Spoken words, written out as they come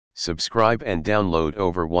Subscribe and download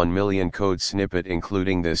over 1 million code snippet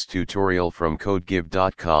including this tutorial from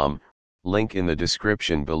codegive.com, link in the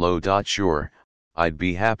description below. Sure, I'd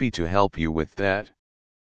be happy to help you with that.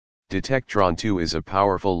 Detectron2 is a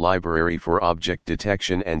powerful library for object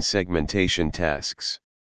detection and segmentation tasks.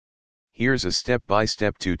 Here's a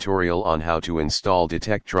step-by-step tutorial on how to install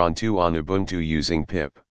Detectron2 on Ubuntu using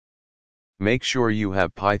pip. Make sure you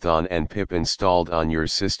have Python and pip installed on your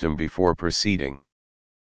system before proceeding.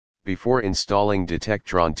 Before installing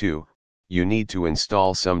Detectron2, you need to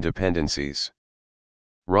install some dependencies.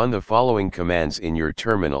 Run the following commands in your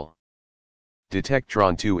terminal.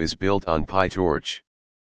 Detectron2 is built on PyTorch.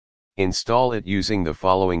 Install it using the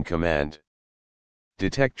following command.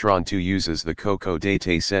 Detectron2 uses the COCO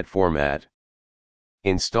dataset format.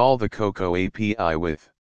 Install the COCO API with.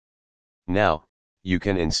 Now, you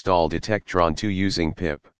can install Detectron2 using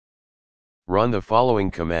pip. Run the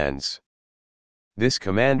following commands. This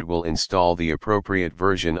command will install the appropriate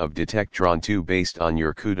version of Detectron2 based on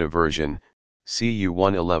your CUDA version,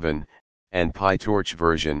 CU111, and PyTorch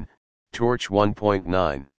version, Torch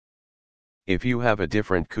 1.9. If you have a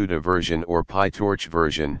different CUDA version or PyTorch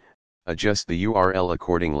version, adjust the URL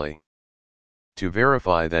accordingly. To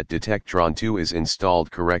verify that Detectron2 is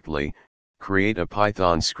installed correctly, create a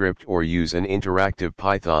Python script or use an interactive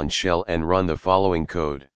Python shell and run the following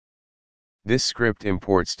code. This script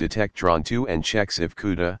imports Detectron2 and checks if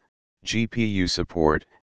CUDA, GPU support,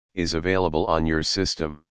 is available on your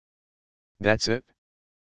system. That's it.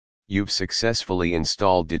 You've successfully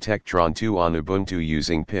installed Detectron2 on Ubuntu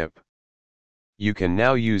using pip. You can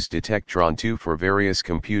now use Detectron2 for various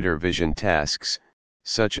computer vision tasks,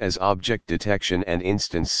 such as object detection and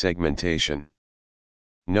instance segmentation.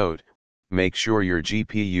 Note: make sure your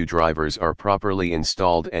GPU drivers are properly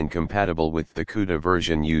installed and compatible with the CUDA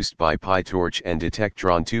version used by PyTorch and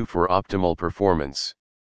Detectron2 for optimal performance.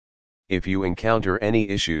 If you encounter any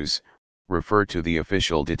issues, refer to the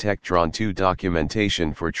official Detectron2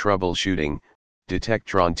 documentation for troubleshooting,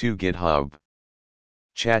 Detectron2 GitHub.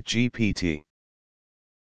 ChatGPT.